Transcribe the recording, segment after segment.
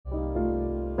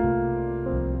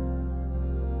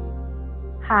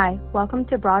Hi, welcome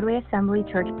to Broadway Assembly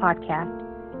Church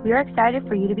Podcast. We are excited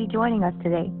for you to be joining us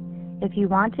today. If you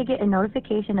want to get a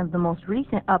notification of the most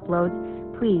recent uploads,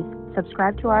 please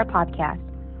subscribe to our podcast.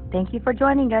 Thank you for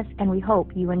joining us, and we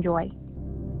hope you enjoy.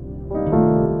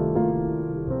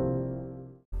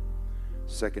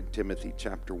 2 Timothy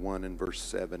chapter 1 and verse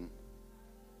 7.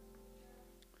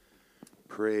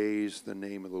 Praise the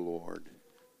name of the Lord.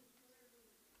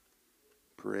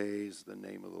 Praise the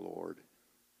name of the Lord.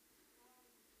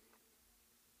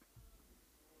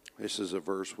 This is a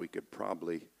verse we could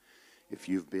probably, if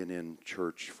you've been in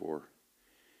church for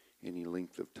any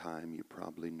length of time, you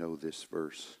probably know this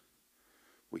verse.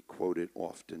 We quote it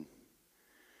often.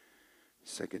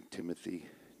 2 Timothy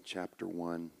chapter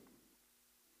 1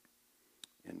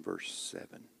 and verse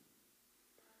 7.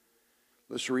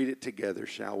 Let's read it together,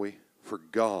 shall we? For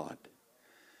God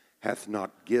hath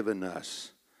not given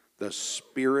us the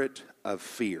spirit of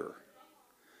fear,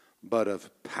 but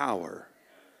of power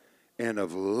and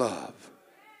of love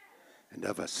and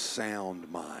of a sound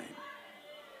mind.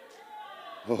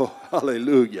 Oh,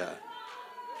 hallelujah.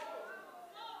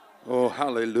 Oh,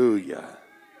 hallelujah.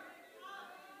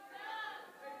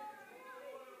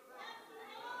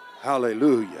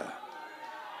 Hallelujah.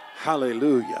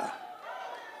 Hallelujah.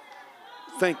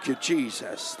 Thank you,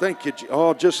 Jesus. Thank you.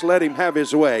 Oh, just let him have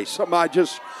his way. Somebody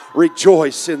just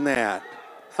rejoice in that.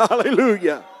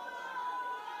 Hallelujah.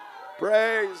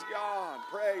 Praise God.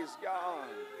 Praise God.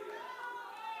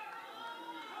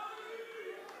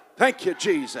 Thank you,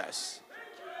 Jesus.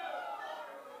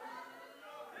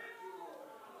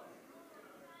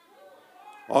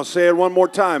 I'll say it one more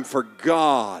time. For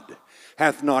God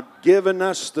hath not given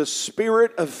us the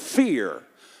spirit of fear,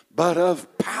 but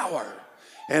of power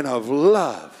and of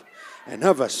love and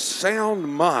of a sound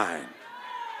mind.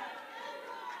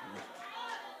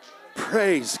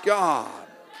 Praise God.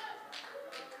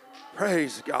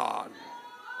 Praise God.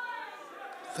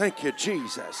 Thank you,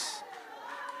 Jesus.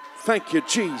 Thank you,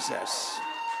 Jesus.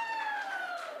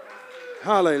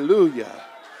 Hallelujah.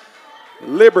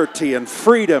 Liberty and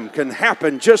freedom can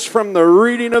happen just from the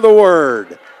reading of the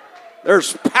Word.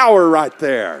 There's power right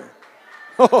there.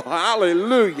 Oh,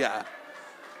 hallelujah.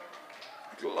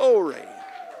 Glory.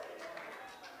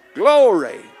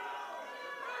 Glory.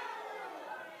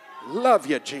 Love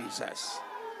you, Jesus.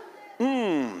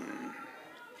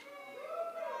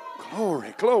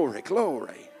 Glory, glory,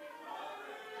 glory.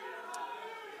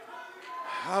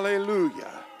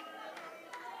 Hallelujah.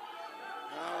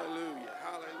 Hallelujah.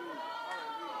 Hallelujah.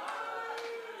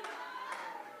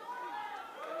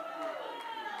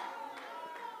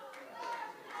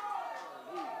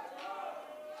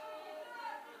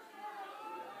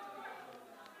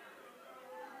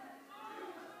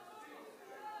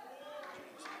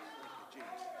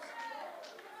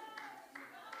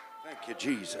 Thank you,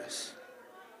 Jesus.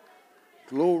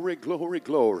 Glory, glory,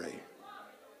 glory.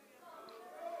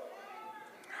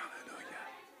 Hallelujah.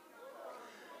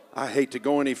 I hate to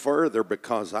go any further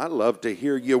because I love to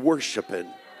hear you worshiping.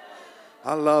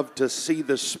 I love to see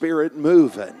the Spirit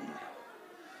moving.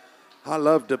 I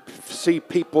love to see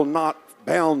people not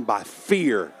bound by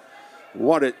fear.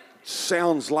 What it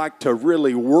sounds like to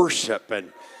really worship. And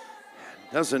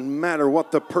it doesn't matter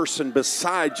what the person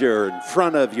beside you or in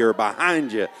front of you or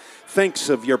behind you thinks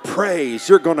of your praise.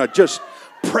 You're going to just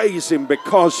praise Him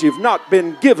because you've not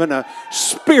been given a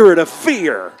spirit of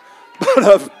fear, but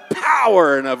of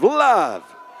power and of love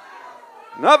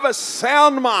and of a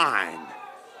sound mind.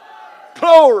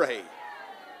 Glory.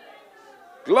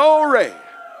 Glory.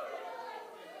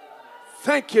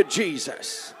 Thank you,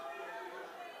 Jesus.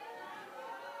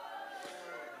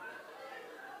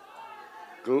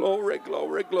 Glory,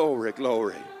 glory, glory,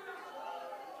 glory.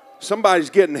 Somebody's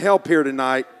getting help here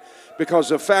tonight because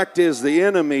the fact is the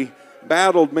enemy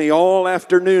battled me all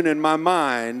afternoon in my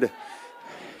mind,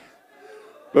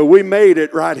 but we made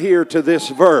it right here to this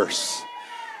verse.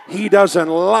 He doesn't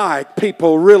like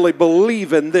people really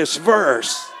believing this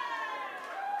verse.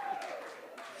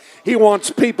 He wants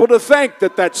people to think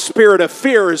that that spirit of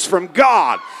fear is from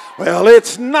God. Well,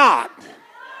 it's not.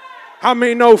 How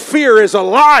many know fear is a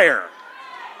liar?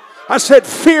 I said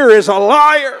fear is a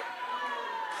liar.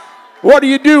 What do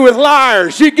you do with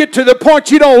liars? You get to the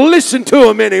point you don't listen to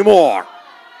them anymore.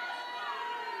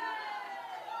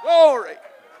 Glory.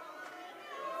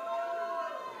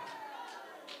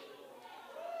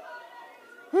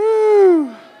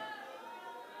 Woo.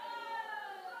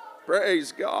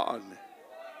 Praise God.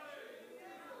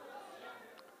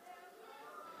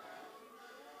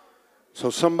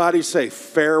 So somebody say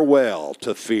farewell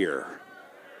to fear.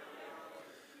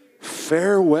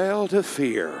 Farewell to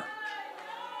fear.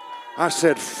 I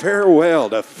said farewell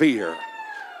to fear.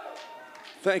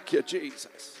 Thank you,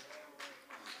 Jesus.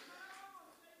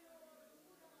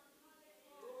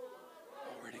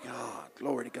 Glory to God.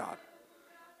 Glory to God.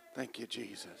 Thank you,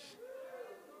 Jesus.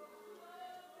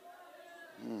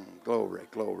 Glory,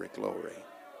 glory, glory.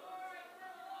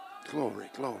 Glory,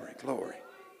 glory, glory.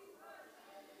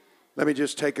 Let me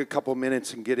just take a couple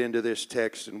minutes and get into this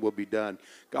text and we'll be done.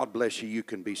 God bless you. You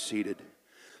can be seated.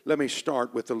 Let me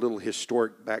start with a little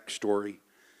historic backstory.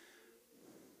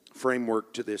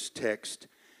 Framework to this text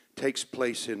takes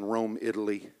place in Rome,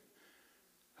 Italy,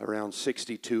 around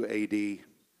 62 AD.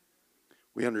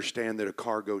 We understand that a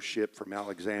cargo ship from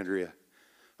Alexandria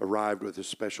arrived with a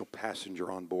special passenger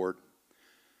on board.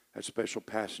 That special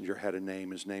passenger had a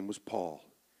name. His name was Paul.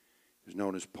 He was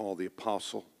known as Paul the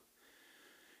Apostle.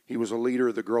 He was a leader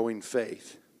of the growing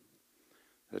faith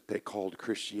that they called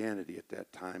Christianity at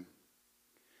that time.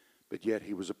 But yet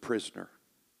he was a prisoner.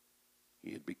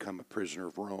 He had become a prisoner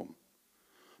of Rome.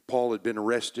 Paul had been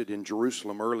arrested in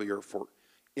Jerusalem earlier for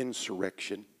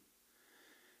insurrection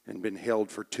and been held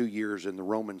for 2 years in the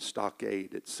Roman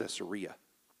stockade at Caesarea.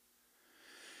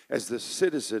 As the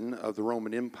citizen of the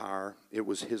Roman Empire, it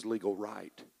was his legal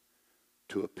right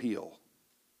to appeal.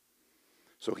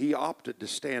 So he opted to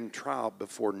stand trial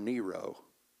before Nero,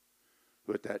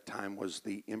 who at that time was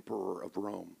the emperor of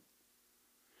Rome.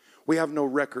 We have no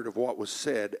record of what was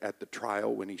said at the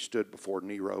trial when he stood before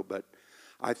Nero, but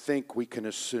I think we can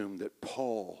assume that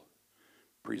Paul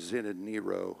presented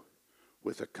Nero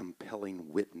with a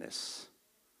compelling witness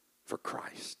for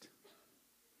Christ.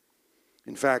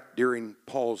 In fact, during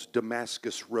Paul's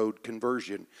Damascus Road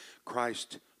conversion,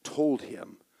 Christ told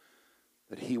him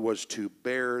that he was to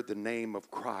bear the name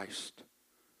of Christ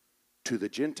to the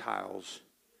Gentiles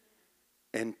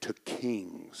and to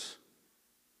kings.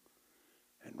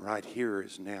 And right here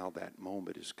is now that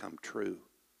moment has come true.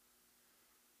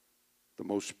 The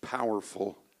most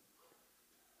powerful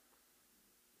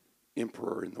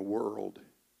emperor in the world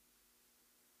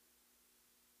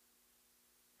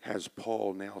has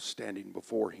Paul now standing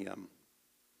before him.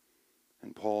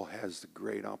 And Paul has the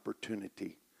great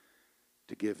opportunity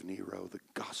to give Nero the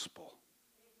gospel.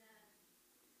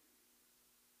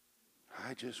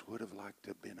 I just would have liked to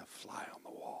have been a fly on the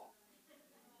wall.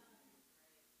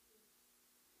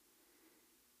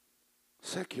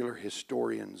 Secular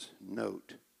historians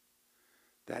note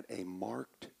that a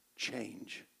marked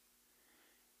change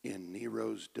in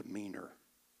Nero's demeanor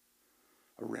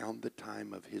around the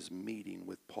time of his meeting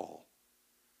with Paul,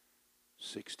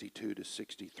 62 to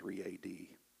 63 AD,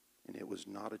 and it was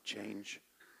not a change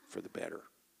for the better.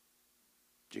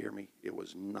 Jeremy, it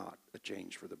was not a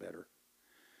change for the better.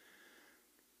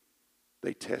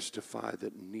 They testify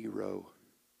that Nero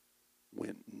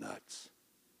went nuts.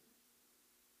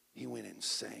 He went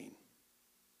insane.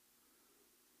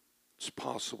 It's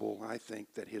possible, I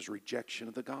think, that his rejection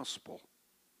of the gospel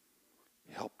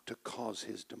helped to cause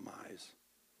his demise.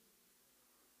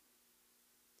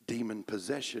 Demon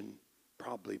possession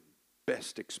probably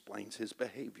best explains his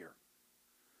behavior.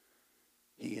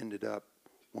 He ended up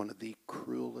one of the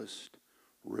cruelest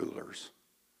rulers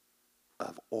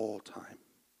of all time.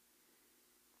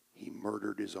 He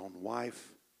murdered his own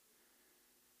wife.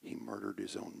 He murdered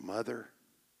his own mother.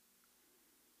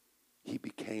 He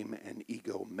became an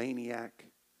egomaniac.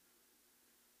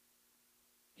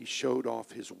 He showed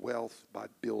off his wealth by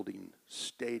building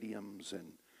stadiums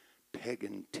and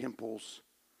pagan temples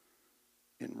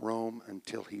in Rome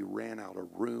until he ran out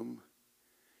of room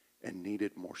and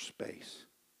needed more space.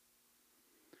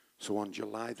 So on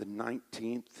July the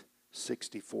 19th,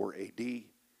 64 AD,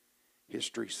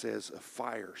 history says a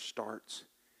fire starts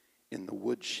in the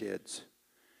woodsheds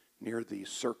near the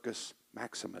Circus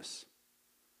Maximus.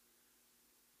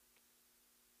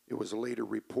 It was later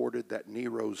reported that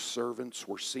Nero's servants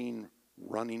were seen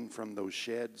running from those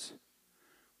sheds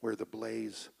where the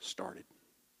blaze started.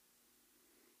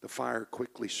 The fire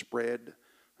quickly spread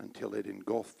until it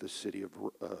engulfed the city of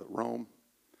Rome.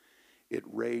 It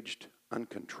raged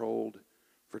uncontrolled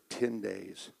for 10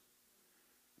 days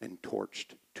and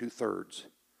torched 2/3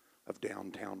 of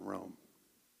downtown Rome.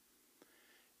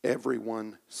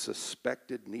 Everyone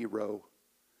suspected Nero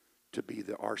to be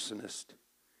the arsonist,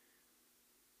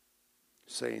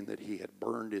 saying that he had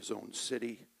burned his own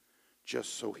city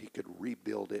just so he could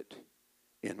rebuild it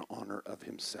in honor of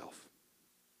himself.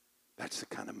 That's the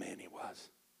kind of man he was.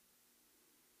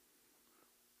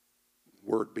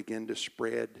 Word began to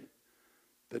spread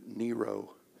that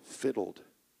Nero fiddled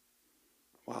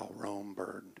while Rome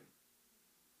burned.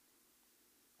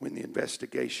 When the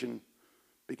investigation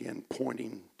began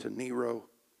pointing to Nero,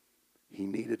 he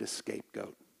needed a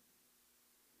scapegoat.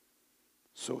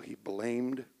 So he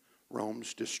blamed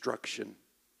Rome's destruction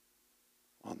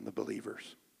on the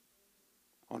believers,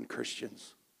 on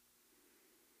Christians,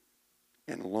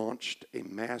 and launched a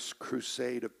mass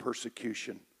crusade of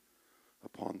persecution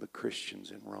upon the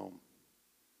Christians in Rome.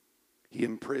 He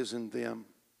imprisoned them.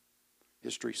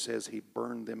 History says he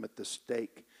burned them at the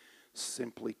stake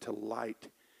simply to light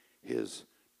his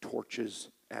torches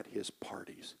at his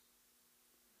parties.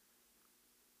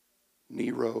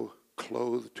 Nero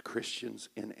clothed Christians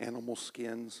in animal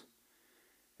skins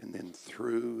and then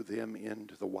threw them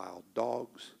into the wild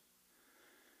dogs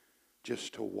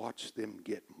just to watch them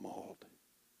get mauled.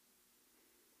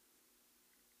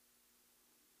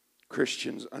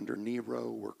 Christians under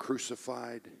Nero were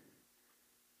crucified,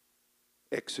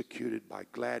 executed by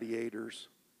gladiators,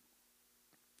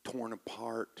 torn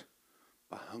apart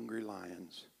by hungry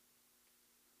lions.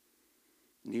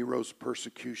 Nero's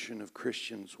persecution of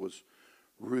Christians was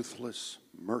ruthless,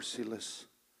 merciless.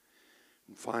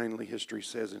 And finally, history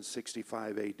says in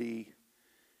 65 AD,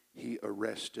 he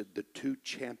arrested the two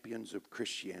champions of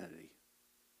Christianity,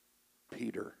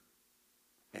 Peter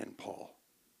and Paul.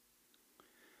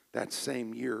 That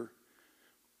same year,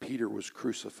 Peter was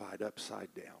crucified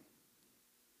upside down.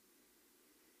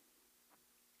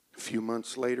 A few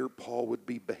months later, Paul would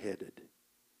be beheaded.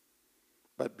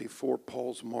 But before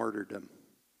Paul's martyrdom,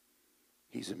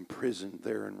 he's imprisoned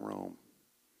there in Rome,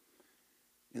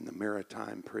 in the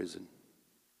Maritime prison.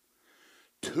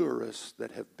 Tourists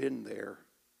that have been there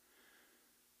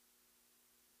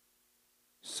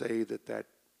say that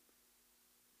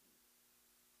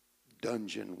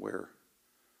dungeon where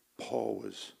Paul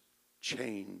was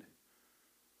chained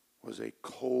was a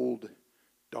cold,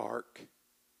 dark,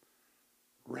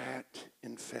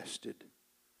 rat-infested,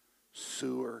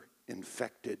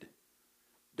 sewer-infected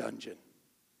dungeon.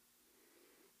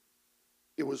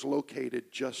 It was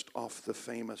located just off the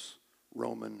famous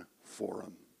Roman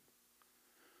Forum.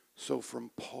 So from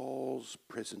Paul's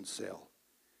prison cell,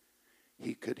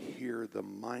 he could hear the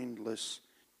mindless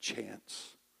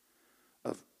chants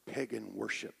of pagan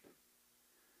worship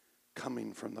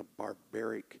coming from the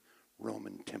barbaric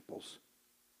Roman temples.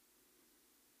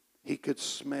 He could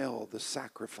smell the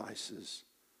sacrifices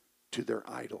to their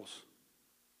idols.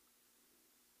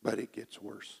 But it gets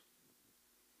worse.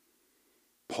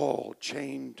 Paul,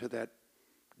 chained to that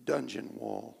dungeon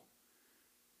wall,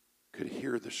 could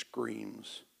hear the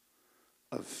screams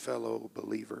of fellow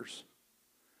believers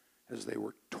as they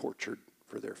were tortured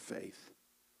for their faith.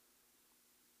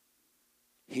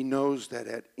 He knows that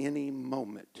at any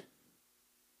moment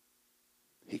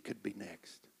he could be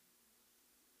next.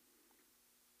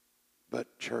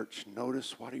 But church,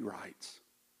 notice what he writes.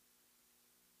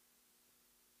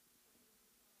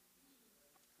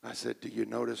 I said, do you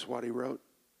notice what he wrote?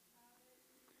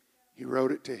 He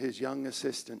wrote it to his young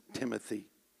assistant, Timothy,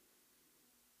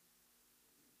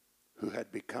 who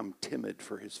had become timid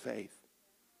for his faith.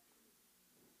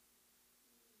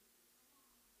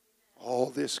 All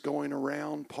this going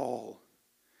around Paul,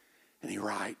 and he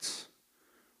writes,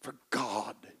 for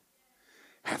God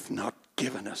hath not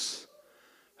given us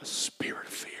a spirit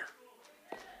of fear,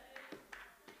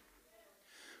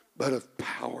 but of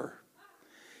power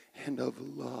and of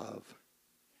love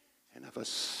and of a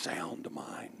sound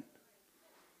mind.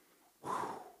 Whew.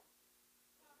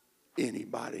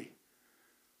 Anybody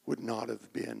would not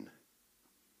have been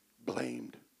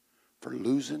blamed for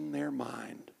losing their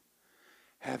mind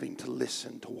having to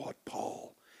listen to what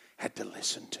Paul had to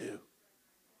listen to.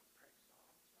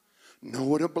 No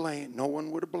one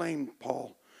would have blamed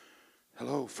Paul,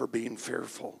 for being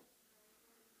fearful.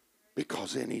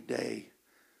 Because any day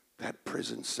that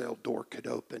prison cell door could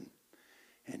open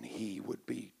and he would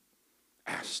be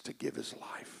asked to give his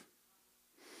life.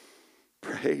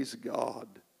 Praise God.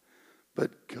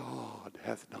 But God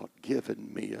hath not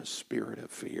given me a spirit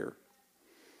of fear,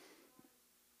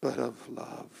 but of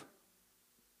love.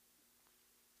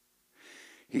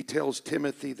 He tells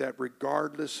Timothy that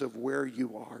regardless of where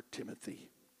you are, Timothy,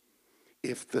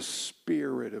 if the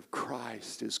Spirit of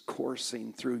Christ is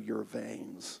coursing through your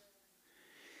veins,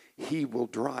 He will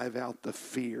drive out the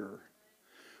fear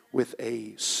with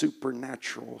a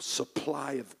supernatural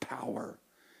supply of power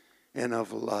and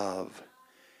of love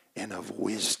and of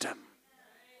wisdom.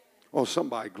 Oh,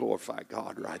 somebody glorify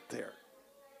God right there.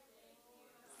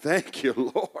 Thank you,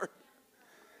 Lord.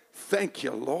 Thank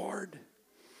you, Lord.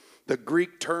 The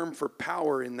Greek term for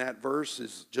power in that verse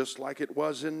is just like it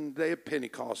was in the day of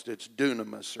Pentecost. It's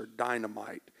dunamis or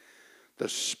dynamite. The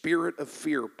spirit of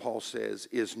fear, Paul says,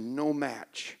 is no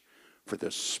match for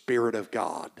the Spirit of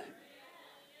God.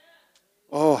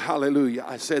 Oh, hallelujah.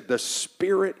 I said the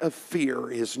spirit of fear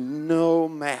is no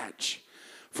match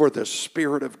for the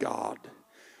Spirit of God.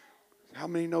 How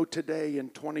many know today in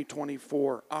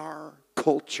 2024 our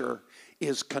culture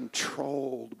is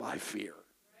controlled by fear?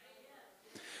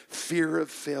 Fear of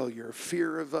failure,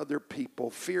 fear of other people,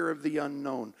 fear of the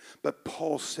unknown. But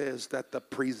Paul says that the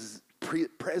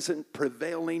present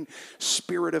prevailing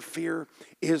spirit of fear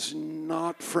is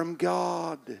not from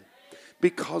God.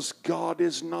 Because God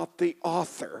is not the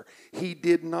author. He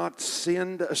did not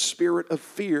send a spirit of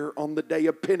fear on the day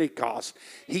of Pentecost.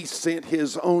 He sent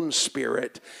His own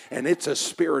Spirit, and it's a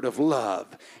spirit of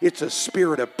love. It's a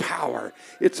spirit of power.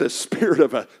 It's a spirit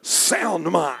of a sound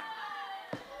mind.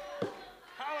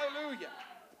 Hallelujah.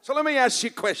 So let me ask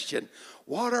you a question.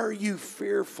 What are you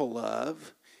fearful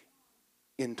of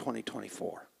in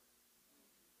 2024?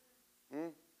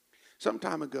 Some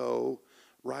time ago,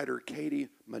 writer Katie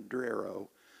Madrero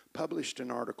published an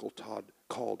article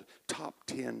called Top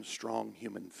 10 Strong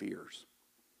Human Fears.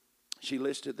 She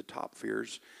listed the top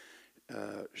fears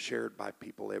shared by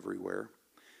people everywhere.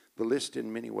 The list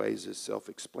in many ways is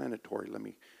self-explanatory. Let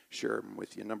me share them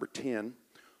with you. Number 10,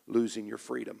 losing your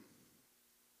freedom.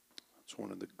 That's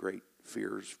one of the great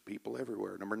fears of people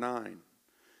everywhere. Number 9,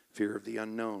 fear of the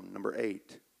unknown. Number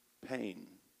 8, pain.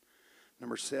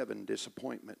 Number 7,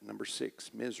 disappointment. Number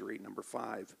 6, misery. Number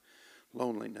 5,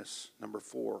 loneliness. Number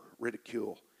 4,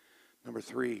 ridicule. Number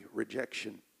 3,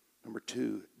 rejection. Number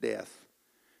 2, death.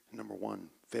 And number 1,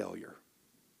 failure.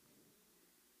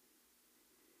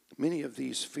 Many of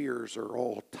these fears are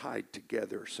all tied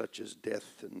together, such as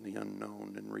death and the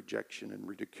unknown and rejection and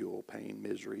ridicule, pain,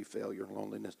 misery, failure, and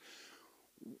loneliness.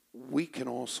 We can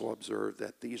also observe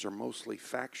that these are mostly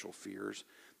factual fears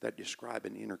that describe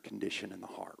an inner condition in the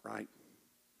heart, right?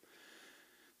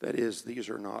 That is, these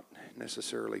are not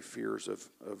necessarily fears of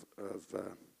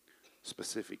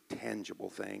specific tangible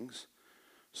things.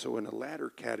 So in the latter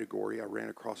category, I ran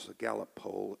across a Gallup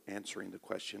poll answering the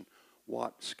question,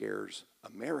 what scares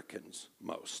Americans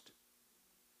most?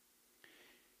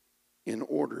 In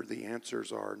order, the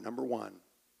answers are, number 1,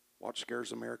 what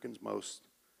scares Americans most?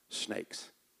 Snakes.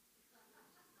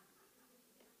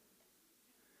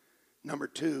 Number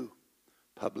 2,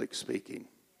 public speaking.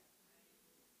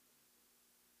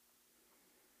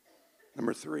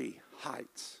 Number 3,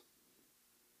 heights.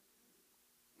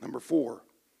 Number 4,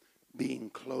 being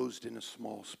closed in a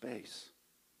small space.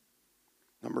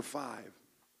 Number 5,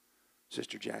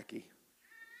 Sister Jackie,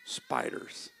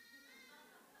 spiders.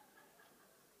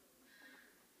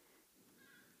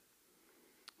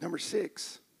 Number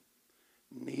 6,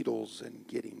 needles and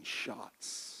getting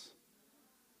shots.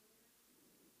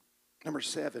 Number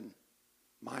 7,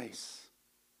 mice.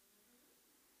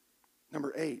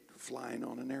 Number 8, flying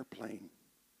on an airplane.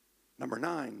 Number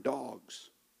 9, dogs.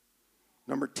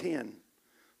 Number 10,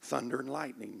 thunder and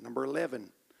lightning. Number 11,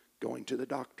 going to the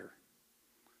doctor.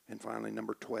 And finally,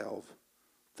 number 12,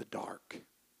 the dark.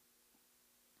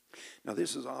 Now,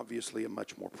 this is obviously a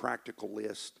much more practical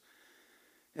list,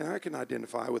 and I can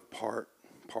identify with part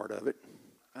of it.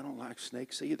 I don't like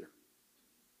snakes either.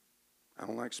 I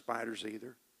don't like spiders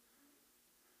either.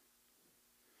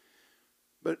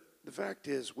 But the fact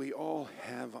is, we all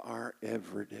have our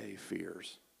everyday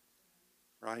fears,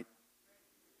 right?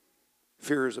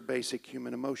 Fear is a basic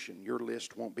human emotion. Your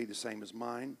list won't be the same as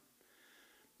mine,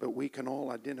 but we can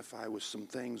all identify with some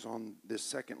things on this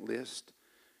second list,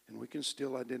 and we can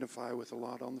still identify with a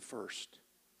lot on the first.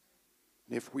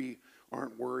 And if we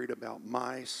aren't worried about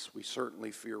mice, we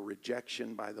certainly fear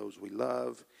rejection by those we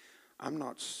love. I'm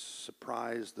not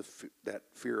surprised that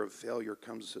fear of failure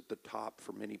comes at the top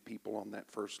for many people on that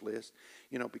first list.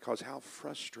 Because how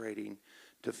frustrating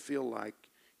to feel like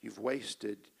you've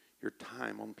wasted your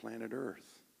time on planet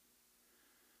Earth.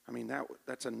 I mean,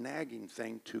 that's a nagging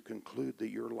thing to conclude that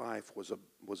your life was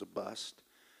a bust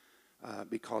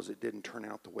because it didn't turn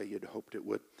out the way you'd hoped it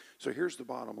would. So here's the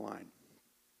bottom line.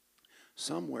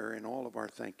 Somewhere in all of our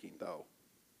thinking, though,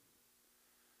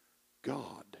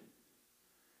 God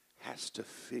has to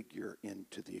figure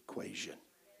into the equation.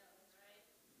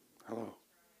 Hello.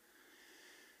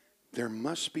 There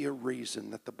must be a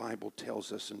reason that the Bible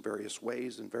tells us in various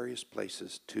ways and various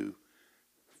places to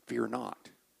fear not.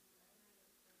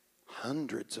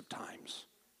 Hundreds of times.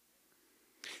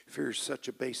 Fear is such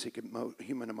a basic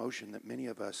human emotion that many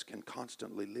of us can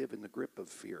constantly live in the grip of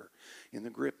fear, in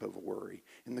the grip of worry,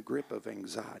 in the grip of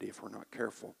anxiety if we're not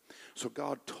careful. So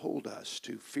God told us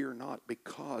to fear not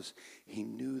because He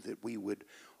knew that we would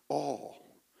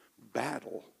all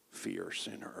battle fear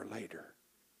sooner or later.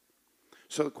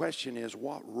 So the question is,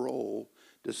 what role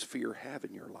does fear have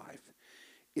in your life?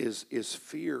 Is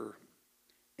fear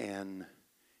an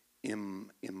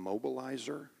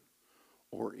immobilizer,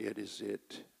 or is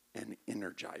it an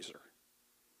energizer?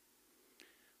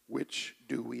 Which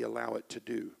do we we allow it to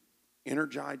do?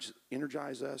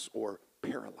 Energize us or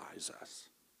paralyze us?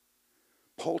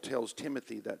 Paul tells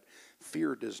Timothy that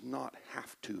fear does not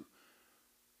have to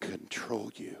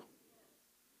control you.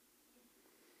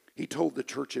 He told the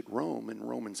church at Rome in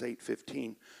Romans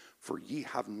 8:15, "For ye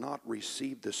have not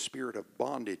received the spirit of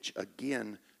bondage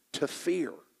again to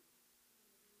fear,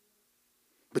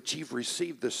 but you've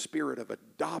received the spirit of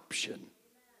adoption,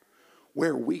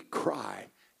 where we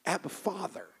cry, Abba,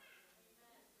 Father."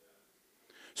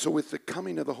 So with the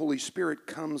coming of the Holy Spirit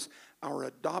comes our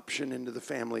adoption into the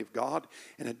family of God.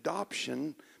 And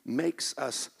adoption makes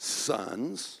us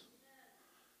sons,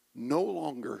 no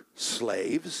longer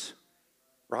slaves,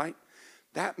 right?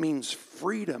 That means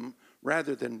freedom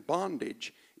rather than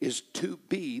bondage is to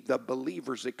be the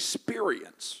believer's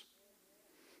experience.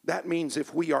 That means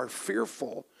if we are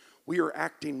fearful, we are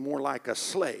acting more like a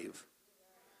slave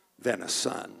than a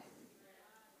son.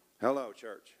 Hello,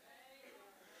 church.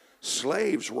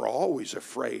 Slaves were always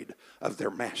afraid of their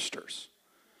masters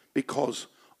because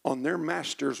on their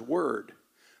master's word,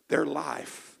 their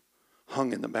life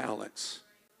hung in the balance.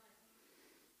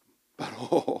 But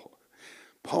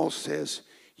Paul says,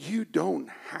 you don't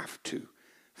have to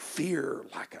fear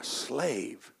like a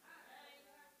slave.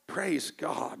 Praise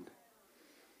God.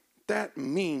 That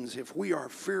means if we are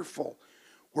fearful,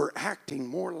 we're acting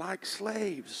more like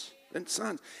slaves than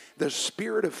sons. The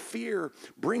spirit of fear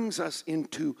brings us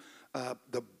into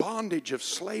the bondage of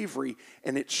slavery,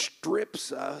 and it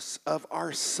strips us of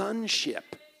our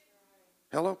sonship.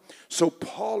 Hello? So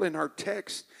Paul in our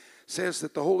text says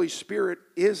that the Holy Spirit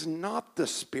is not the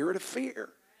spirit of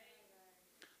fear.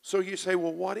 So you say,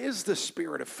 well, what is the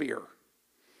spirit of fear?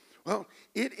 Well,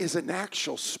 it is an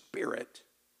actual spirit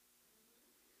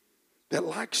that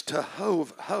likes to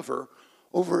hover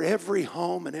over every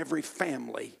home and every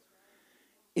family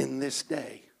in this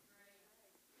day.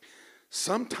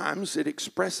 Sometimes it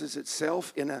expresses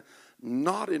itself in a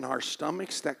knot in our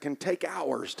stomachs that can take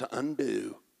hours to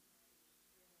undo.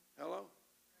 Hello?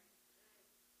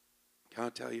 Can I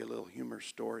tell you a little humorous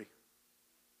story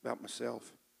about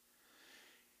myself?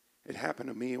 It happened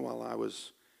to me while I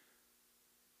was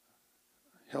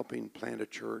helping plant a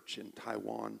church in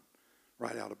Taiwan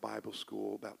right out of Bible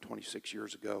school about 26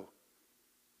 years ago.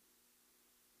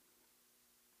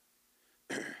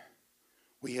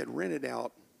 We had rented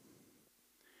out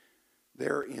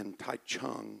there in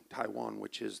Taichung, Taiwan,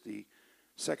 which is the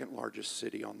second largest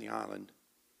city on the island.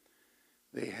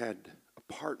 They had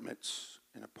apartments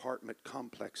and apartment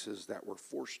complexes that were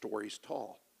 4 stories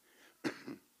tall.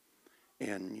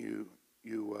 And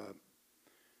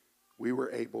we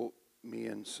were able, me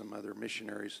and some other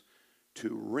missionaries,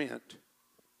 to rent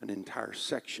an entire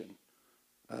section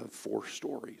of 4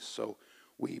 stories. So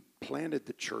we planted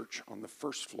the church on the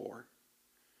first floor.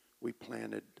 We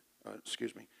planted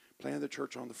the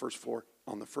church on the first floor.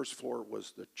 On the first floor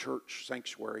was the church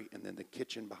sanctuary and then the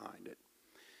kitchen behind it.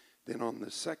 Then on the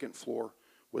second floor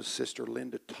was Sister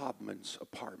Linda Taubman's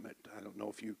apartment. I don't know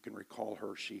if you can recall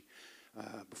her. She,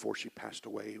 before she passed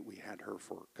away, we had her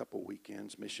for a couple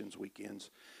weekends, missions weekends.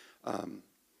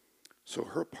 So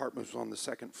her apartment was on the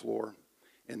second floor,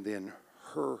 and then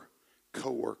her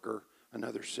coworker,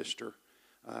 another sister,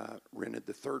 rented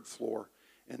the third floor,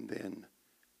 and then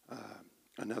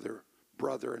another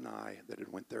brother and I that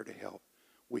had went there to help,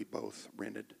 we both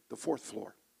rented the 4th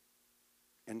floor.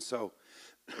 And so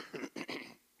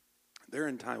they're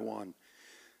in Taiwan.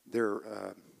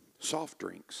 Their soft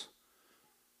drinks,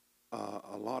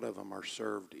 a lot of them are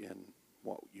served in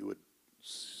what you would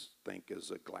think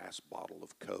is a glass bottle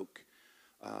of Coke.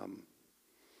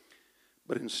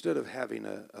 But instead of having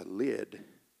a lid,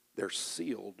 they're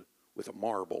sealed with a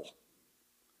marble.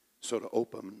 So to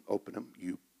open them,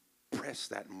 you press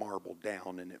that marble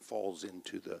down and it falls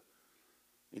into the...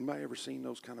 Anybody ever seen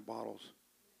those kind of bottles?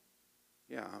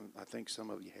 Yeah, I think some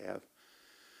of you have.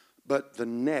 But the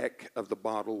neck of the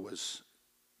bottle was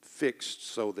fixed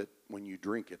so that when you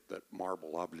drink it, the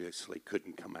marble obviously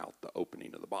couldn't come out the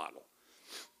opening of the bottle.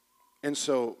 And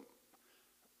so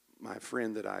my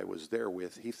friend that I was there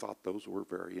with, he thought those were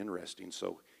very interesting,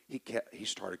 so he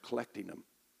started collecting them.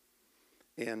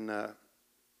 And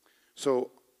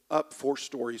so up 4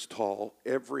 stories tall,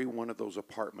 every one of those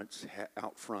apartments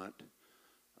out front,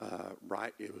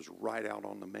 it was right out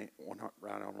on the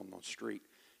street,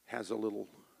 has a little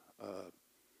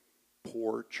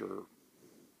porch or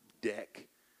deck,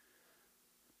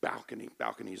 balcony.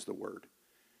 Balcony is the word.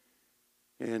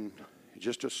 And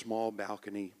just a small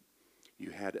balcony. You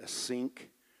had a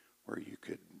sink where you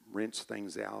could rinse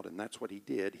things out, and that's what he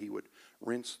did. He would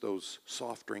rinse those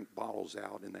soft drink bottles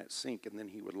out in that sink, and then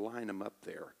he would line them up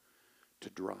there to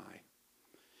dry.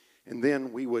 And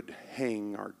then we would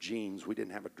hang our jeans. We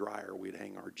didn't have a dryer. We'd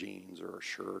hang our jeans or our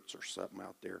shirts or something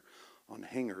out there on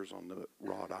hangers on the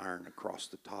wrought iron across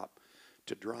the top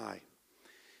to dry.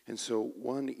 And so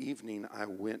one evening I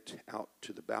went out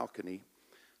to the balcony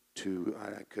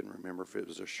I couldn't remember if it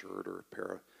was a shirt or a pair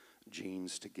of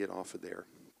jeans to get off of there.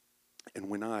 And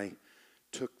when I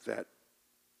took that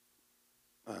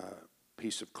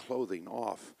piece of clothing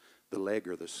off, the leg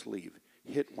or the sleeve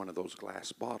hit one of those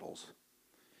glass bottles.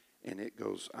 And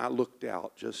I looked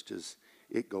out just as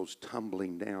it goes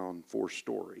tumbling down 4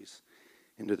 stories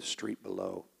into the street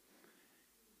below.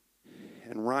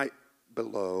 And right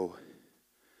below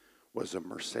was a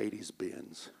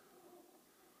Mercedes-Benz,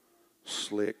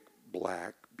 slick,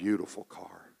 black, beautiful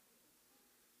car.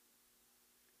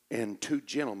 And 2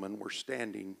 gentlemen were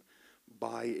standing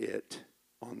by it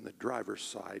on the driver's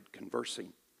side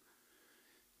conversing.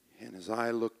 And as I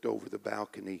looked over the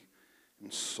balcony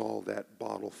and saw that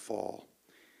bottle fall,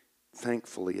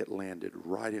 thankfully it landed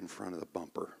right in front of the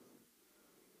bumper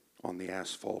on the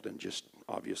asphalt and just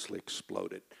obviously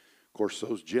exploded. Of course,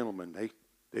 those gentlemen,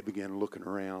 they began looking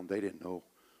around. They didn't know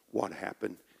what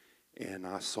happened. And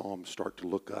I saw them start to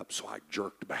look up, so I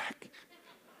jerked back.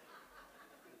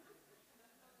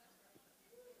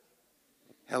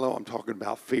 Hello, I'm talking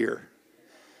about fear.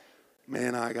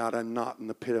 Man, I got a knot in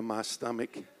the pit of my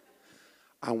stomach.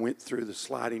 I went through the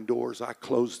sliding doors. I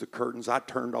closed the curtains. I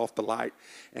turned off the light,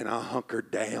 and I hunkered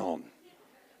down.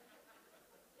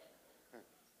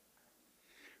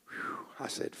 Whew. I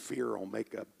said, fear will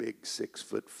make a big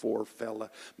 6'4" fella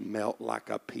melt like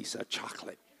a piece of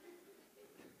chocolate.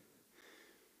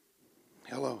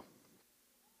 Hello.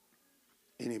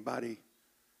 Anybody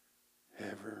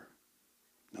ever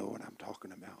know what I'm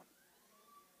talking about?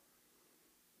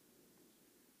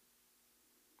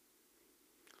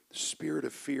 The spirit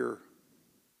of fear,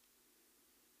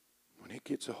 when it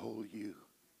gets a hold of you,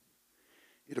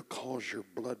 it'll cause your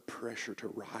blood pressure to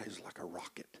rise like a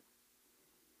rocket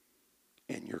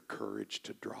and your courage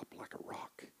to drop like a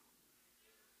rock.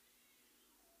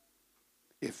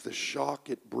 If the shock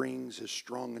it brings is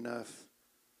strong enough,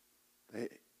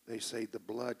 they say the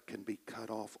blood can be cut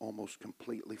off almost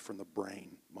completely from the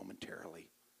brain momentarily,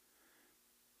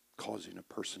 causing a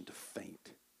person to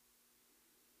faint.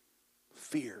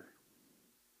 Fear.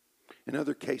 In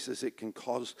other cases, it can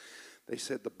cause, they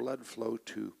said, the blood flow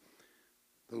to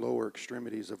the lower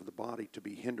extremities of the body to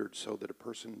be hindered so that a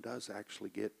person does actually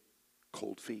get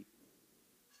cold feet.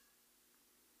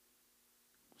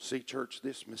 See, church,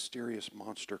 this mysterious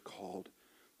monster called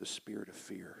the spirit of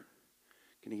fear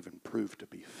can even prove to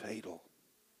be fatal.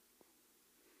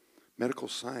 Medical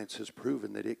science has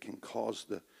proven that it can cause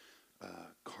the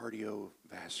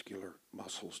cardiovascular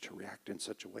muscles to react in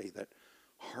such a way that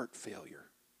heart failure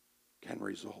can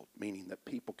result, meaning that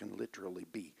people can literally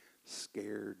be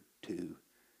scared to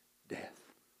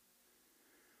death.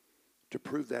 To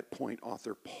prove that point,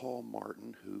 author Paul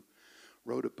Martin, who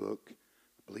wrote a book, I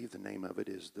believe the name of it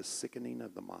is The Sickening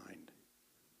of the Mind.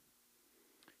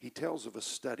 He tells of a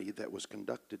study that was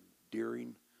conducted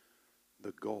during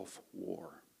the Gulf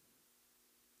War.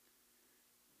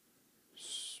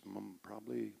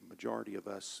 Probably majority of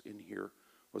us in here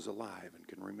was alive and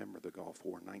can remember the Gulf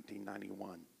War,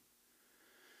 1991.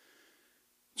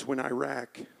 It's when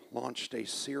Iraq launched a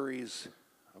series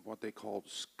of what they called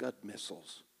Scud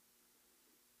missiles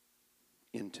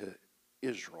into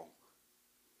Israel.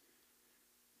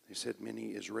 They said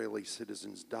many Israeli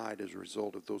citizens died as a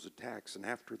result of those attacks. And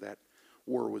after that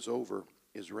war was over,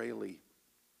 Israeli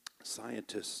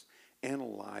scientists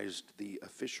analyzed the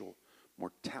official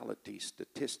mortality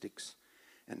statistics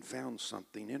and found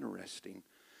something interesting.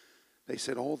 They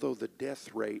said although the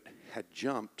death rate had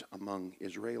jumped among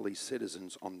Israeli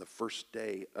citizens on the first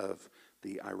day of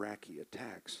the Iraqi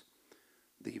attacks,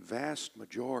 the vast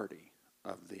majority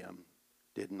of them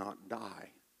did not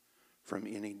die from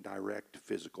any direct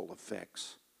physical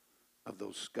effects of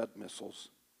those Scud missiles.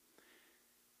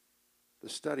 The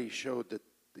study showed that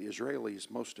the Israelis,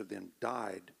 most of them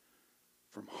died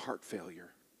from heart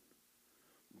failure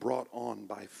brought on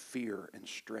by fear and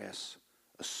stress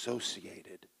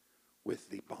associated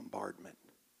with the bombardment.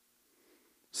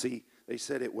 See, they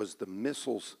said it was the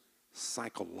missile's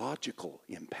psychological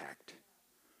impact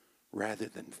rather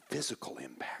than physical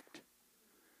impact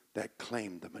that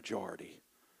claimed the majority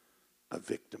of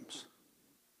victims.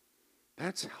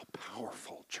 That's how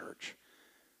powerful, church,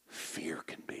 fear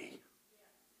can be.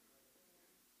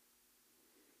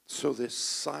 So this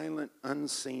silent,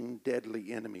 unseen,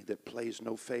 deadly enemy that plays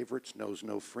no favorites, knows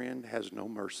no friend, has no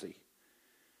mercy.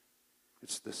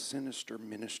 It's the sinister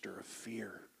minister of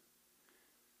fear.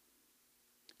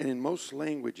 And in most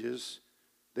languages,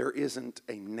 There isn't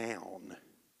a noun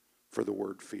for the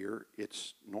word fear.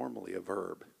 It's normally a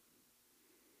verb.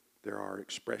 There are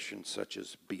expressions such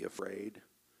as be afraid,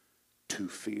 to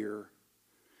fear.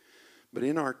 But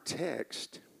in our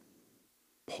text,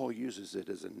 Paul uses it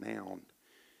as a noun.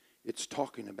 It's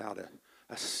talking about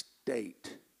a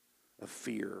state of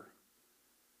fear,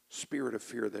 spirit of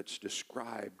fear that's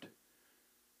described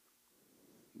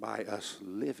by us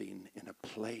living in a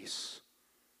place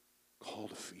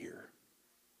called fear.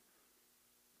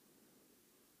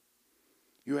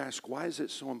 You ask, why is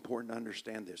it so important to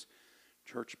understand this?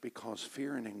 Church, because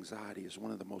fear and anxiety is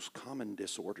one of the most common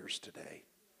disorders today.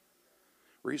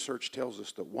 Research tells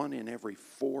us that 1 in every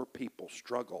 4 people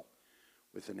struggle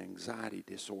with an anxiety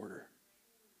disorder.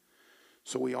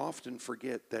 So we often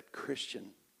forget that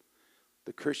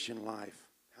the Christian life,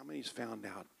 how many's found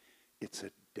out it's a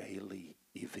daily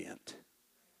event?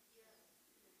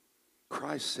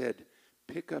 Christ said,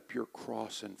 pick up your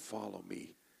cross and follow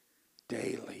me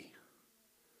daily.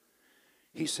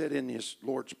 He said in his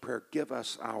Lord's Prayer, give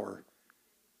us our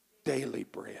daily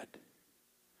bread.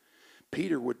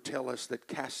 Peter would tell us that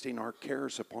casting our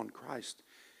cares upon Christ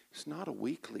is not a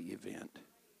weekly event.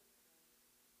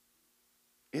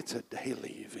 It's a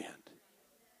daily event.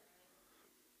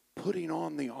 Putting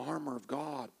on the armor of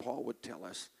God, Paul would tell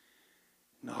us,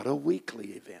 not a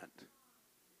weekly event.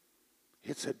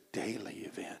 It's a daily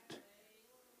event.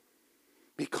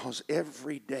 Because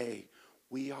every day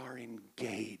we are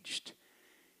engaged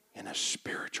in a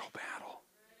spiritual battle.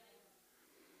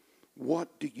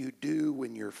 What do you do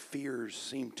when your fears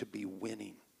seem to be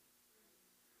winning?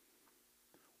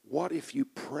 What if you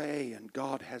pray and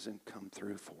God hasn't come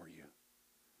through for you?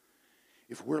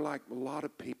 If we're like a lot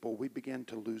of people, we begin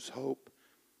to lose hope.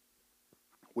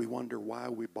 We wonder why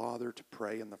we bother to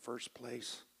pray in the first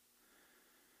place.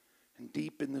 And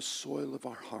deep in the soil of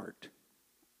our heart,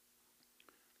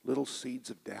 little seeds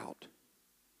of doubt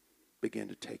begin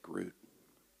to take root.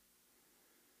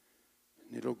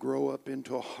 And it'll grow up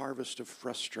into a harvest of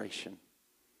frustration.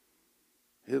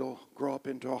 It'll grow up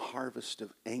into a harvest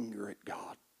of anger at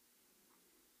God.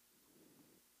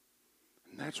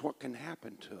 And that's what can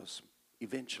happen to us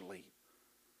eventually.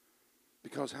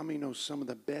 Because how many know some of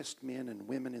the best men and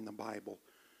women in the Bible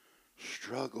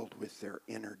struggled with their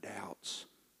inner doubts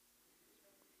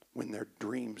when their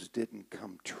dreams didn't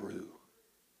come true,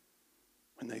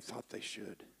 when they thought they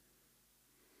should?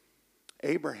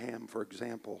 Abraham, for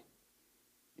example,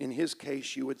 in his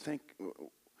case, you would think,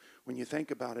 when you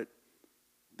think about it,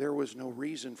 there was no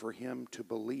reason for him to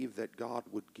believe that God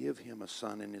would give him a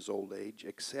son in his old age,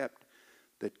 except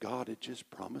that God had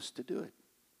just promised to do it.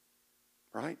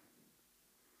 Right?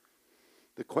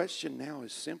 The question now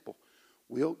is simple.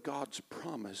 Will God's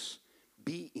promise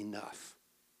be enough?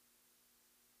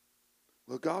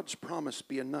 Will God's promise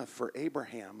be enough for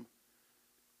Abraham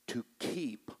to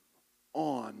keep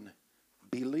on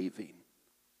believing?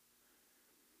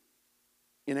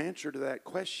 In answer to that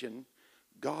question,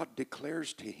 God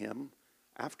declares to him,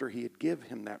 after he had given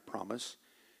him that promise,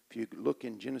 if you look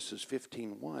in Genesis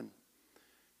 15:1,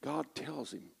 God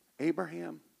tells him,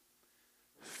 Abraham,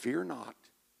 fear not,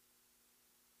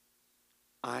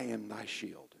 I am thy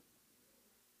shield.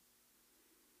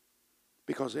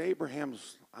 Because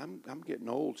Abraham's, I'm getting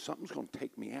old, something's going to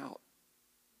take me out.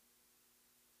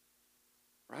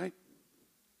 Right?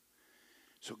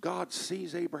 So God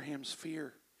sees Abraham's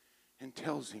fear and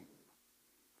tells him,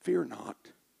 fear not,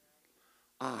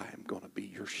 I am going to be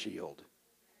your shield.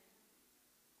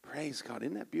 Praise God.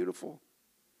 Isn't that beautiful?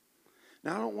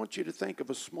 Now, I don't want you to think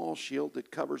of a small shield that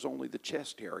covers only the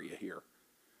chest area here.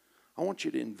 I want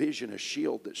you to envision a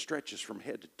shield that stretches from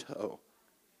head to toe.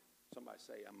 Somebody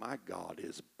say, my God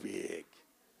is big.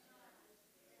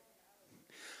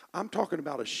 I'm talking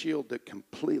about a shield that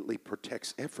completely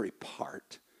protects every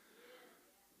part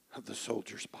of the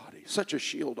soldier's body. Such a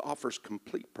shield offers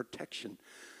complete protection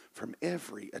from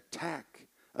every attack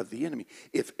of the enemy.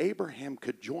 If Abraham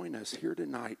could join us here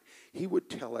tonight, he would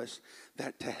tell us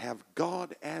that to have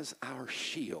God as our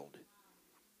shield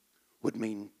would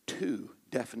mean 2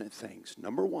 definite things.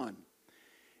 Number 1,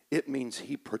 it means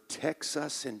he protects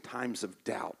us in times of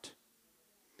doubt.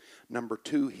 Number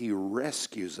 2, he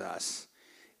rescues us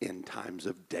in times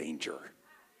of danger.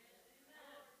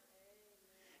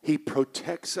 He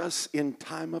protects us in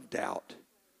time of doubt.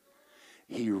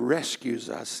 He rescues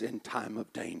us in time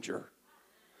of danger.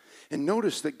 And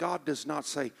notice that God does not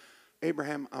say,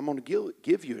 Abraham, I'm going to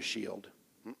give you a shield.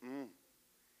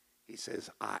 He says,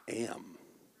 I am.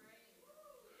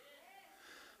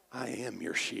 I am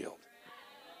your shield.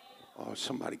 Oh,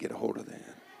 somebody get a hold of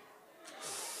that.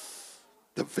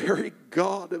 The very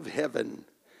God of heaven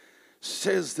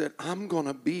says that I'm going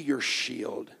to be your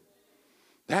shield.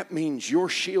 That means your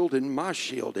shield and my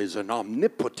shield is an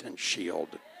omnipotent shield.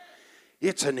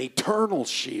 It's an eternal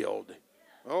shield.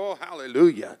 Oh,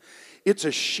 hallelujah. It's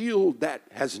a shield that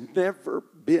has never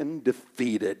been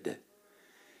defeated.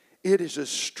 It is as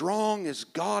strong as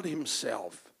God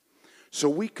himself. So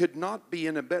we could not be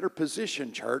in a better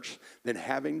position, church, than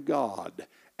having God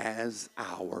as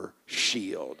our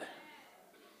shield.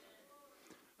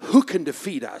 Who can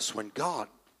defeat us when God?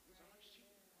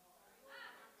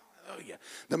 Hallelujah.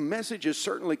 The message is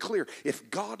certainly clear.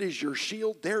 If God is your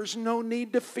shield, there's no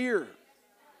need to fear.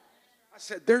 I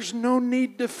said, there's no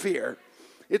need to fear.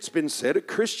 It's been said a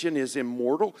Christian is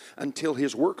immortal until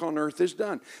his work on earth is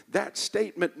done. That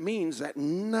statement means that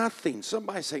nothing,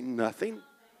 somebody say nothing,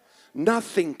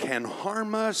 nothing can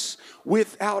harm us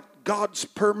without God's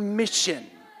permission.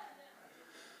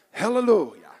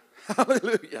 Hallelujah.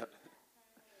 Hallelujah.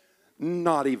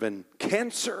 Not even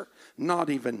cancer, not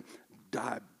even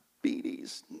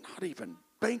diabetes, not even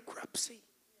bankruptcy,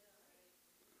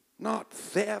 not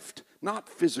theft, not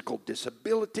physical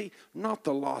disability, not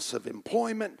the loss of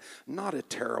employment, not a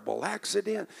terrible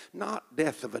accident, not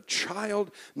death of a child,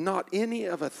 not any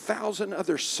of 1,000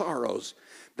 other sorrows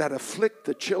that afflict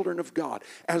the children of God.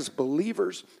 As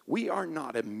believers, we are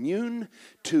not immune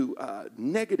to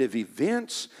negative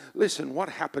events. Listen, what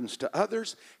happens to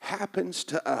others happens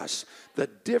to us. The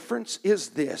difference is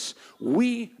this: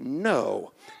 we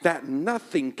know that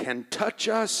nothing can touch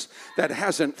us that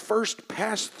hasn't first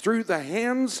passed through the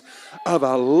hands of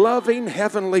a loving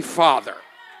Heavenly Father.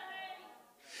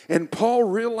 And Paul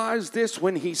realized this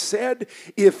when he said,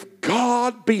 if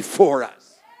God be for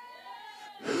us,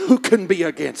 who can be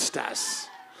against us?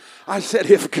 I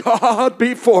said, if God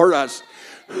be for us,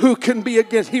 who can be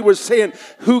against? He was saying,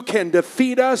 who can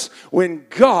defeat us when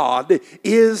God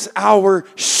is our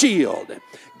shield?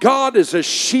 God is a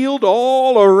shield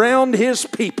all around his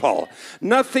people.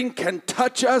 Nothing can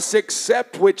touch us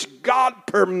except which God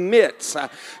permits.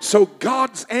 So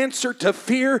God's answer to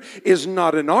fear is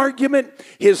not an argument.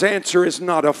 His answer is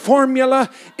not a formula.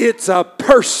 It's a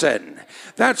person.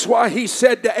 That's why he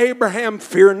said to Abraham,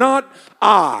 fear not,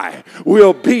 I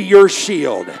will be your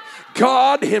shield.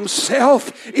 God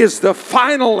himself is the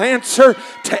final answer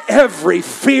to every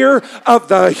fear of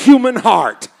the human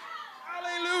heart.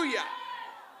 Hallelujah.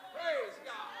 Praise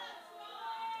God.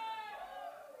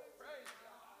 Praise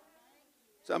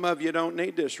God. Some of you don't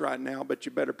need this right now, but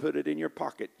you better put it in your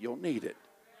pocket. You'll need it.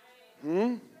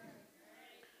 You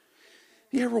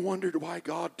ever wondered why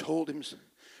God told him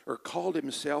or called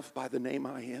himself by the name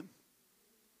I am?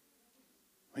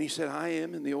 When he said I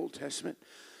am in the Old Testament,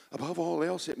 above all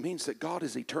else, it means that God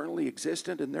is eternally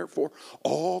existent and therefore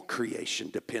all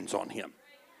creation depends on him.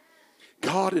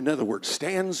 God, in other words,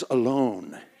 stands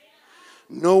alone.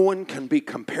 No one can be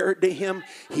compared to him.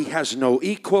 He has no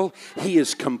equal. He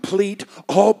is complete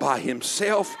all by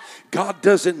himself. God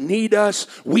doesn't need us.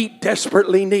 We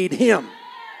desperately need him.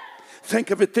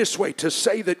 Think of it this way: to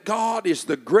say that God is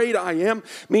the great I am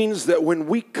means that when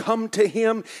we come to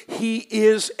him, he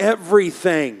is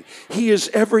everything. He is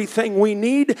everything we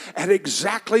need at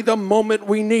exactly the moment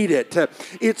we need it.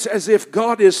 It's as if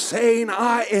God is saying,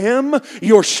 I am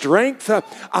your strength.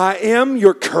 I am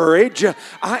your courage.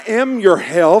 I am your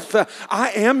health.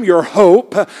 I am your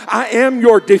hope. I am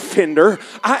your defender.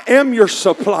 I am your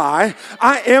supply.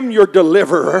 I am your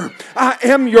deliverer. I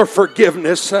am your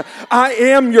forgiveness. I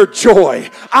am your joy.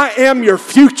 I am your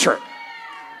future.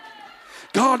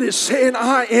 God is saying,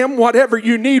 I am whatever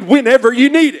you need whenever you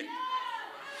need it.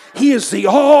 He is the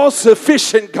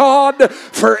all-sufficient God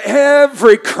for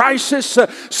every crisis.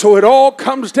 So it all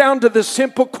comes down to the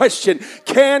simple question: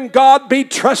 can God be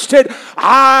trusted?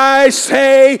 I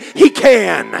say he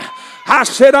can. I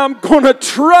said I'm going to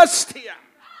trust him.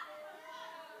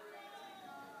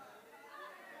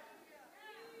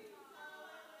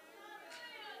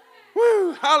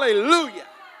 Woo, hallelujah.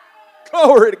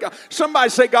 Glory to God. Somebody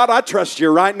say, God, I trust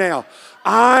you right now.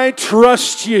 I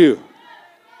trust you.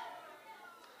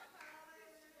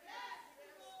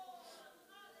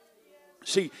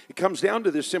 See, it comes down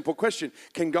to this simple question: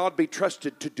 can God be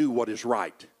trusted to do what is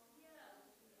right?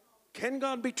 Can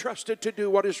God be trusted to do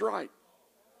what is right?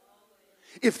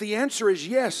 If the answer is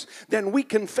yes, then we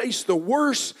can face the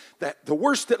worst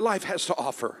that life has to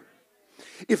offer.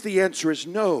 If the answer is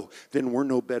no, then we're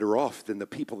no better off than the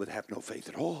people that have no faith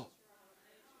at all.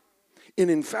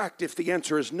 And in fact, if the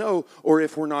answer is no, or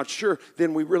if we're not sure,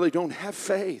 then we really don't have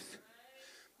faith.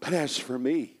 But as for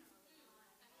me,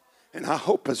 and I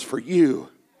hope as for you,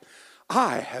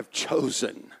 I have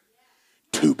chosen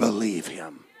to believe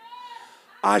him.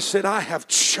 I said, I have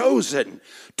chosen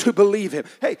to believe him.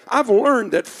 Hey, I've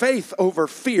learned that faith over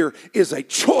fear is a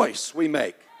choice we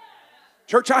make.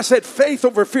 Church, I said faith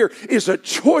over fear is a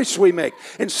choice we make.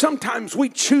 And sometimes we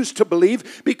choose to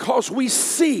believe because we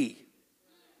see.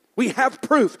 We have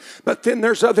proof. But then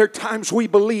there's other times we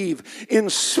believe in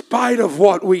spite of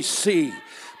what we see.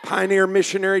 Pioneer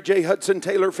missionary J. Hudson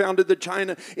Taylor founded the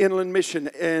China Inland Mission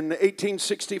in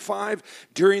 1865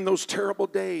 during those terrible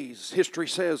days, history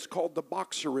says, called the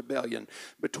Boxer Rebellion.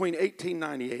 Between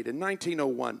 1898 and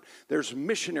 1901, there's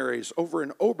missionaries over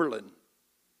in Oberlin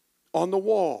on the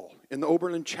wall in the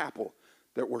Oberlin Chapel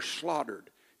that were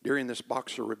slaughtered during this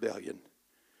Boxer Rebellion.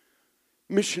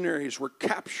 Missionaries were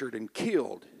captured and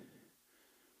killed.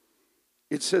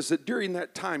 It says that during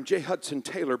that time, J. Hudson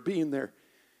Taylor, being there,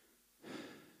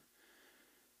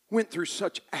 went through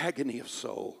such agony of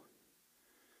soul.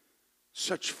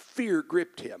 Such fear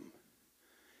gripped him.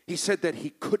 He said that he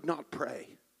could not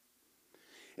pray.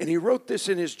 And he wrote this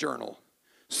in his journal,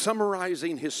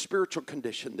 summarizing his spiritual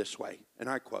condition this way, and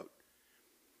I quote,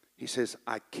 he says,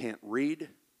 I can't read,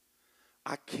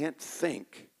 I can't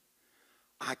think,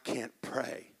 I can't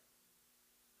pray,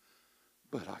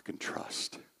 but I can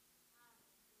trust.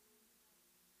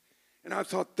 And I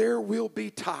thought, there will be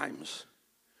times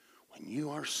when you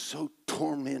are so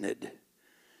tormented,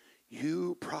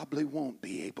 you probably won't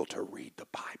be able to read the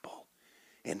Bible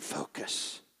and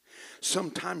focus.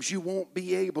 Sometimes you won't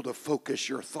be able to focus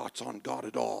your thoughts on God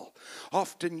at all.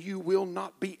 Often you will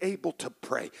not be able to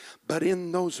pray. But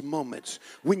in those moments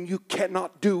when you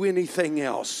cannot do anything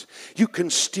else, you can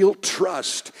still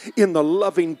trust in the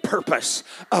loving purpose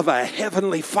of a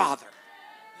heavenly Father.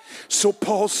 So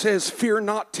Paul says, fear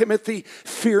not, Timothy,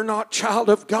 fear not, child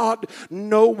of God.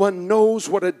 No one knows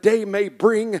what a day may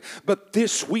bring, but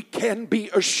this we can be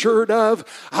assured of.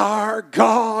 Our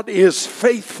God is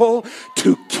faithful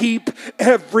to keep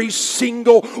every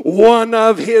single one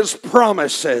of his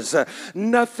promises.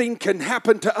 Nothing can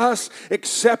happen to us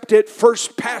except it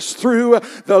first pass through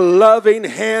the loving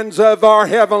hands of our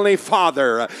Heavenly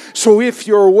Father. So if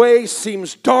your way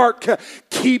seems dark,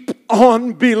 keep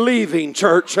on believing,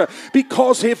 church.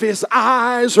 Because if his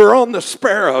eyes are on the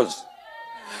sparrows,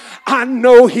 I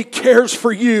know he cares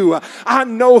for you. I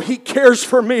know he cares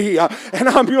for me. And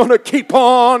I'm going to keep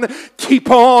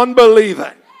on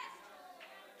believing.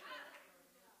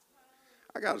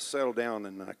 I got to settle down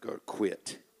and I got to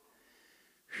quit.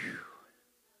 Whew.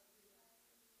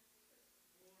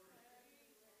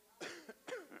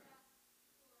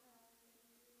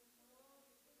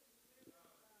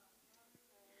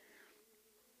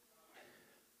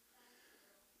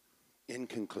 In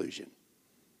conclusion,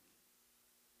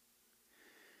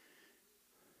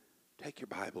 take your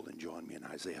Bible and join me in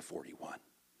Isaiah 41.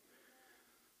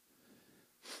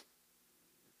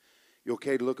 You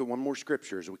okay to look at one more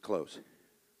scripture as we close?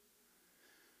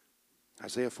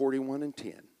 Isaiah 41 and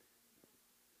 10.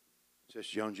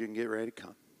 Sister Jones, you can get ready to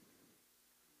come.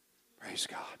 Praise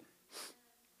God.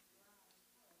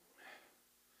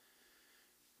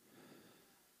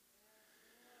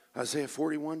 Isaiah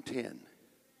 41:10.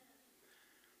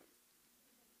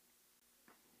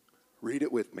 Read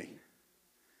it with me.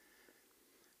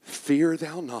 Fear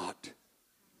thou not,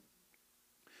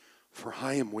 for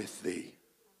I am with thee.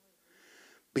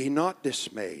 Be not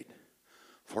dismayed,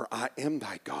 for I am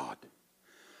thy God.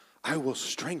 I will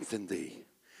strengthen thee.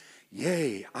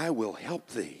 Yea, I will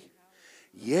help thee.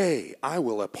 Yea, I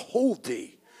will uphold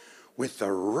thee with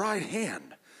the right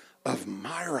hand of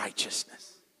my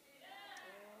righteousness.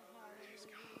 Praise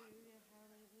God.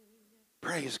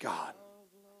 Praise God.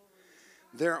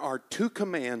 There are two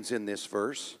commands in this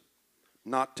verse,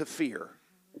 not to fear.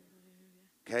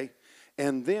 Okay?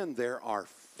 And then there are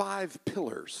 5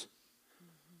 pillars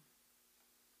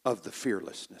of the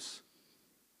fearlessness.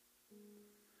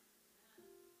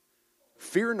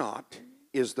 Fear not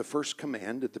is the first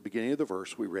command at the beginning of the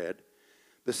verse we read.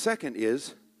 The second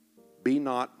is, be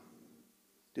not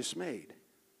dismayed.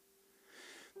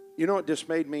 You know what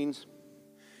dismayed means?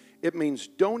 It means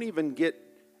don't even get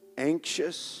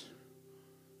anxious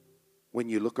when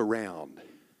you look around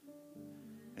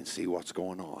and see what's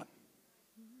going on.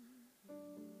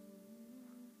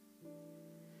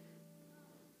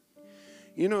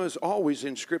 You know, as always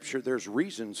in Scripture, there's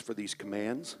reasons for these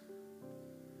commands.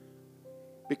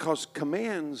 Because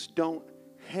commands don't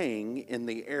hang in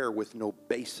the air with no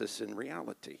basis in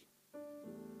reality.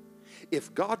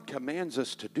 If God commands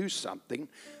us to do something,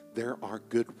 there are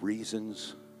good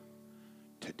reasons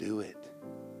to do it.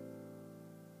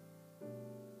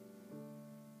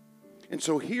 And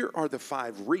so here are the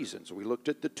 5 reasons. We looked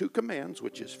at the 2 commands,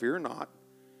 which is fear not,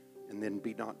 and then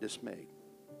be not dismayed.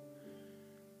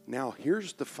 Now,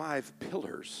 here's the 5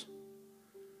 pillars.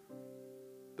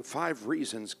 The 5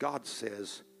 reasons God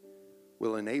says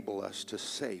will enable us to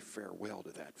say farewell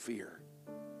to that fear.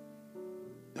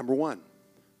 Number 1,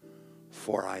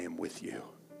 for I am with you.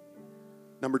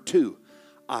 Number 2,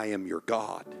 I am your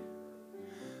God.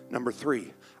 Number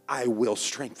 3, I will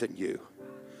strengthen you.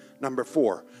 Number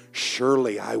 4,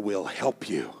 surely I will help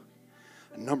you.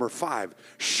 Number 5,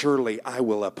 surely I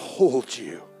will uphold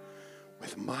you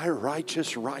with my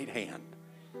righteous right hand.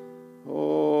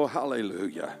 Oh,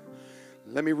 hallelujah.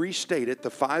 Let me restate it. The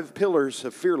 5 pillars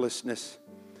of fearlessness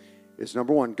is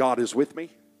number 1, God is with me.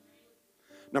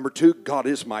 Number 2, God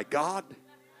is my God.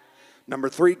 Number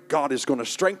 3, God is going to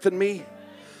strengthen me.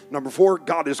 Number 4,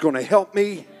 God is going to help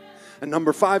me. And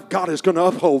number 5, God is going to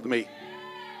uphold me.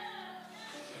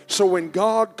 So when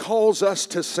God calls us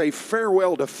to say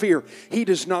farewell to fear, He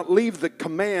does not leave the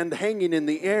command hanging in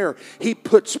the air. He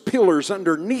puts pillars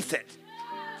underneath it.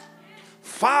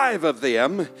 5 of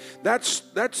them, that's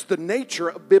the nature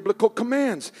of biblical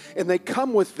commands. And they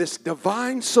come with this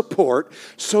divine support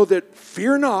so that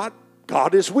fear not,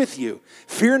 God is with you.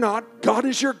 Fear not, God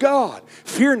is your God.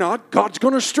 Fear not, God's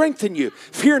going to strengthen you.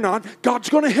 Fear not, God's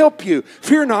going to help you.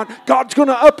 Fear not, God's going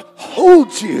to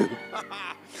uphold you.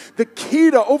 The key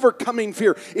to overcoming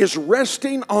fear is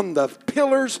resting on the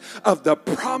pillars of the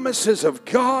promises of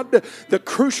God. The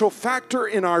crucial factor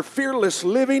in our fearless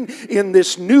living in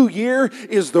this new year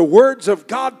is the words of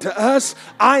God to us.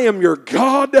 I am your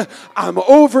God. I'm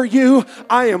over you.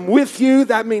 I am with you.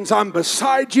 That means I'm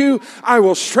beside you. I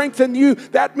will strengthen you.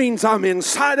 That means I'm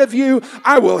inside of you.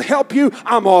 I will help you.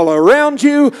 I'm all around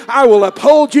you. I will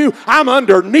uphold you. I'm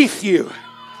underneath you.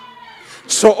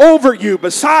 So over you,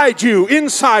 beside you,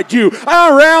 inside you,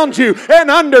 around you,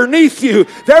 and underneath you.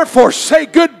 Therefore, say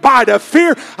goodbye to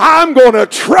fear. I'm going to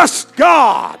trust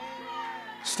God.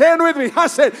 Stand with me. I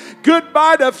said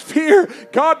goodbye to fear.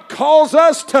 God calls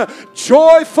us to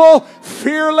joyful,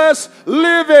 fearless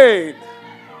living.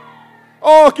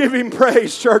 Oh, give Him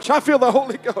praise, church. I feel the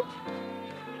Holy Ghost.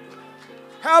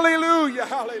 Hallelujah,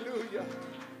 hallelujah.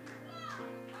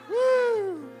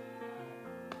 Woo.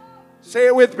 Say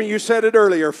it with me. You said it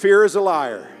earlier. Fear is a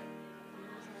liar.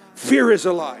 Fear is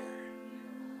a liar.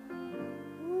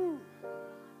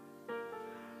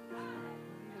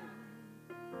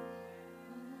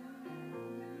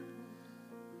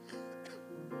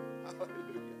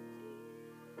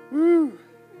 Woo.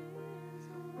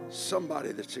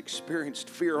 Somebody that's experienced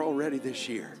fear already this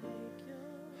year.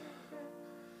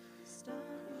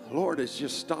 The Lord has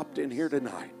just stopped in here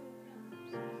tonight.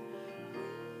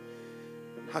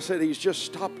 I said He's just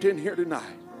stopped in here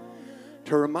tonight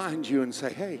to remind you and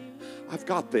say, hey, I've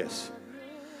got this.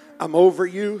 I'm over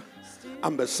you.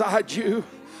 I'm beside you.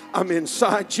 I'm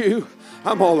inside you.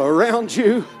 I'm all around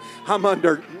you. I'm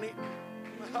underneath.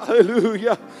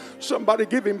 Hallelujah. Somebody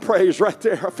give Him praise right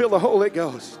there. I feel the Holy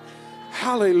Ghost.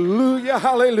 Hallelujah,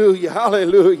 hallelujah,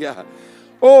 hallelujah.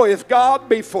 Oh, if God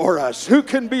be for us, who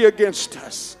can be against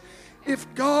us?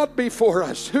 If God be for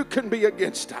us, who can be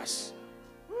against us?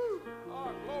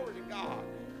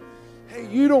 Hey,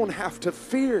 you don't have to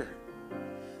fear.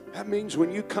 That means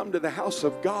when you come to the house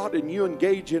of God and you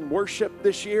engage in worship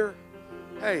this year,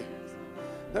 hey,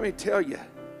 let me tell you,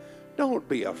 don't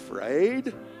be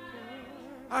afraid.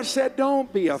 I said,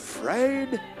 don't be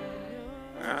afraid.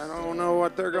 I don't know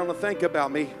what they're going to think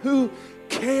about me. Who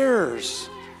cares?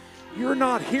 You're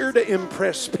not here to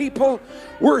impress people.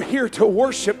 We're here to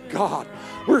worship God.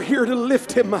 We're here to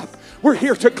lift Him up. We're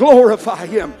here to glorify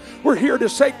Him. We're here to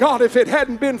say, God, if it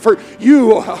hadn't been for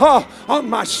you on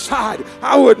my side,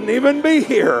 I wouldn't even be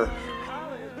here.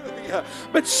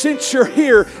 But since you're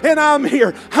here and I'm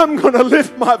here, I'm going to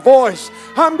lift my voice.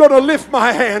 I'm going to lift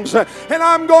my hands and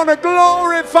I'm going to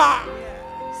glorify.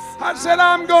 I said,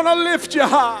 I'm going to lift you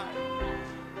high.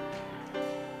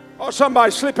 Oh,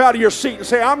 somebody slip out of your seat and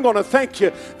say, I'm going to thank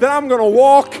you that I'm going to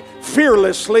walk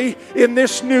fearlessly in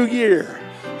this new year.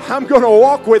 I'm going to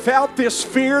walk without this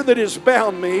fear that has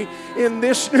bound me in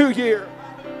this new year.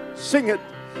 Sing it.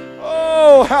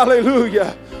 Oh,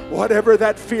 hallelujah. Whatever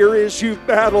that fear is you've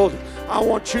battled, I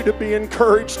want you to be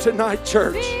encouraged tonight,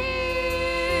 church.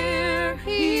 Fear,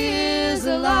 he is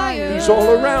a liar. He's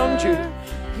all around you.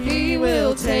 He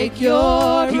will take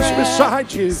your He's breath,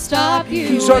 beside you. stop you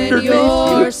He's in underneath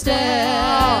your you.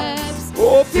 steps.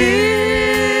 Oh, fear